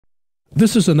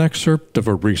This is an excerpt of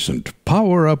a recent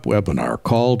PowerUp webinar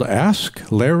called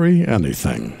Ask Larry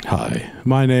Anything. Hi,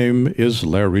 my name is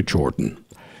Larry Jordan.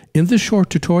 In this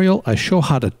short tutorial, I show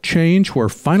how to change where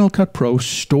Final Cut Pro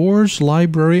stores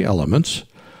library elements,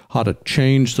 how to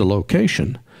change the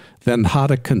location, then how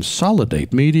to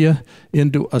consolidate media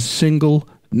into a single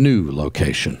new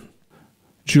location.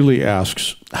 Julie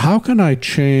asks, how can I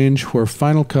change where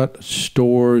Final Cut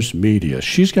stores media?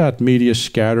 She's got media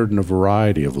scattered in a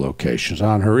variety of locations,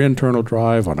 on her internal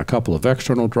drive, on a couple of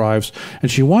external drives, and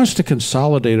she wants to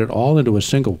consolidate it all into a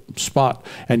single spot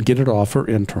and get it off her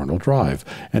internal drive.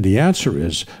 And the answer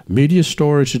is, media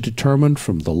storage is determined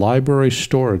from the library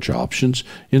storage options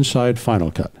inside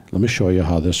Final Cut. Let me show you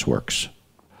how this works.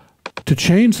 To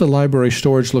change the library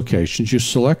storage locations, you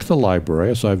select the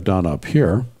library, as I've done up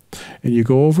here, and you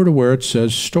go over to where it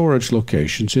says Storage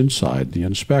Locations inside the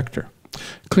inspector.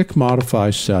 Click Modify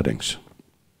Settings.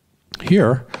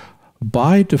 Here,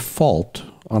 by default,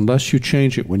 unless you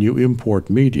change it when you import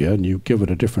media and you give it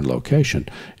a different location,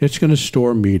 it's going to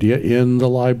store media in the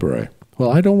library.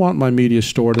 Well, I don't want my media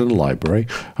stored in the library.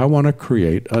 I want to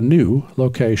create a new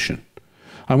location.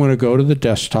 I'm going to go to the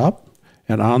desktop,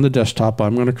 and on the desktop,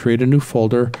 I'm going to create a new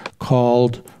folder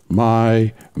called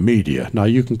My Media. Now,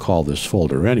 you can call this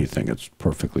folder anything. It's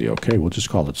perfectly okay. We'll just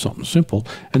call it something simple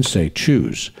and say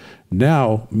Choose.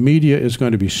 Now, media is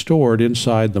going to be stored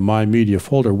inside the My Media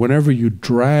folder whenever you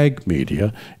drag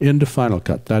media into Final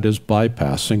Cut. That is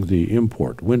bypassing the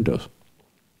import window.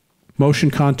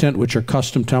 Motion content, which are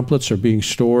custom templates, are being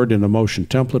stored in the Motion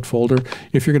Template folder.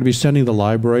 If you're going to be sending the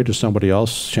library to somebody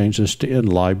else, change this to In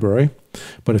Library.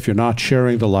 But if you're not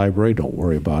sharing the library, don't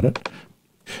worry about it.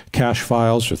 Cache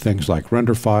files are things like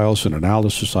render files and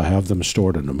analysis. I have them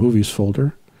stored in the Movies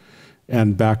folder.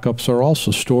 And backups are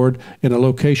also stored in a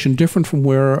location different from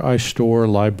where I store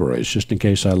libraries. Just in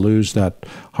case I lose that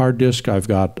hard disk, I've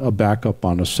got a backup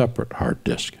on a separate hard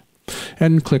disk.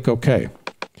 And click OK.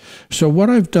 So what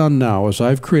I've done now is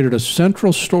I've created a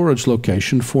central storage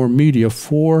location for media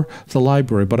for the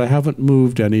library, but I haven't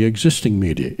moved any existing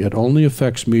media. It only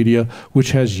affects media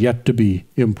which has yet to be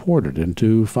imported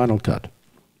into Final Cut.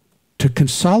 To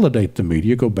consolidate the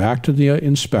media, go back to the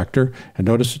inspector, and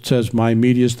notice it says My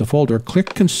Media is the folder.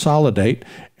 Click Consolidate,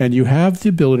 and you have the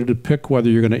ability to pick whether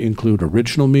you're going to include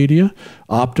original media,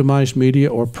 optimized media,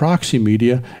 or proxy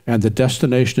media, and the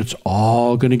destination it's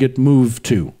all going to get moved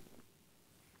to.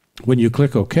 When you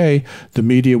click OK, the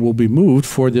media will be moved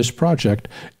for this project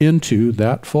into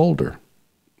that folder.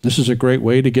 This is a great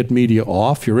way to get media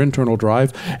off your internal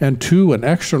drive and to an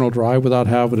external drive without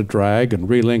having to drag and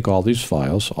relink all these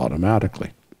files automatically.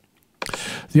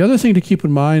 The other thing to keep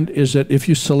in mind is that if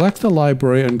you select the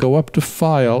library and go up to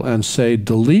File and say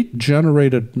Delete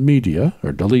Generated Media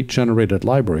or Delete Generated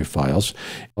Library Files,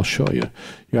 I'll show you.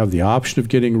 You have the option of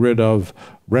getting rid of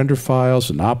render files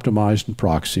and optimized and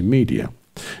proxy media.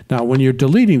 Now, when you're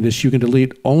deleting this, you can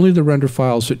delete only the render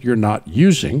files that you're not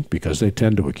using because they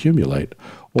tend to accumulate,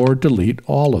 or delete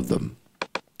all of them.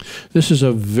 This is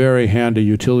a very handy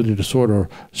utility to sort of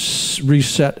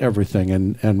reset everything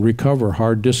and recover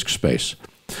hard disk space.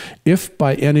 If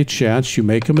by any chance you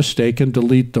make a mistake and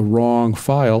delete the wrong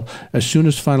file, as soon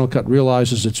as Final Cut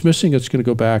realizes it's missing, it's going to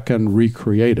go back and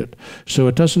recreate it. So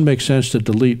it doesn't make sense to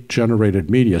delete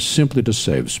generated media simply to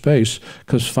save space,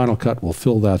 because Final Cut will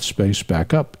fill that space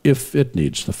back up if it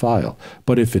needs the file.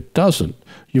 But if it doesn't,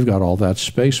 you've got all that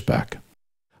space back.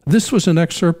 This was an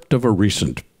excerpt of a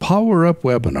recent PowerUp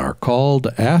webinar called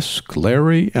Ask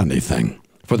Larry Anything.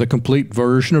 For the complete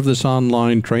version of this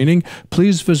online training,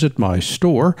 please visit my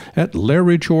store at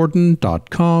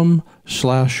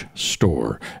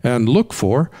larryjordan.com/store and look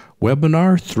for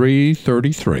Webinar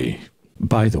 333.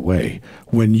 By the way,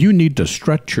 when you need to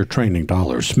stretch your training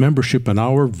dollars, membership in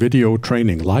our video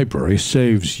training library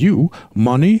saves you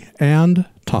money and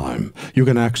time. You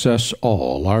can access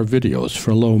all our videos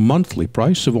for a low monthly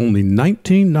price of only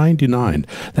 $19.99.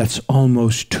 That's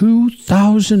almost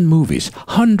 2,000 movies,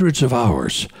 hundreds of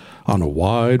hours, on a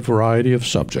wide variety of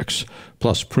subjects.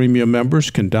 Plus, premium members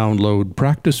can download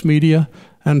practice media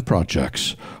and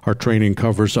projects. Our training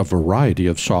covers a variety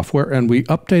of software, and we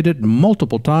update it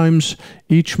multiple times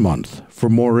each month. For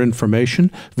more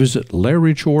information, visit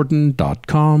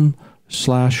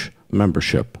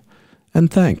larryjordan.com/membership. And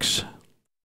thanks.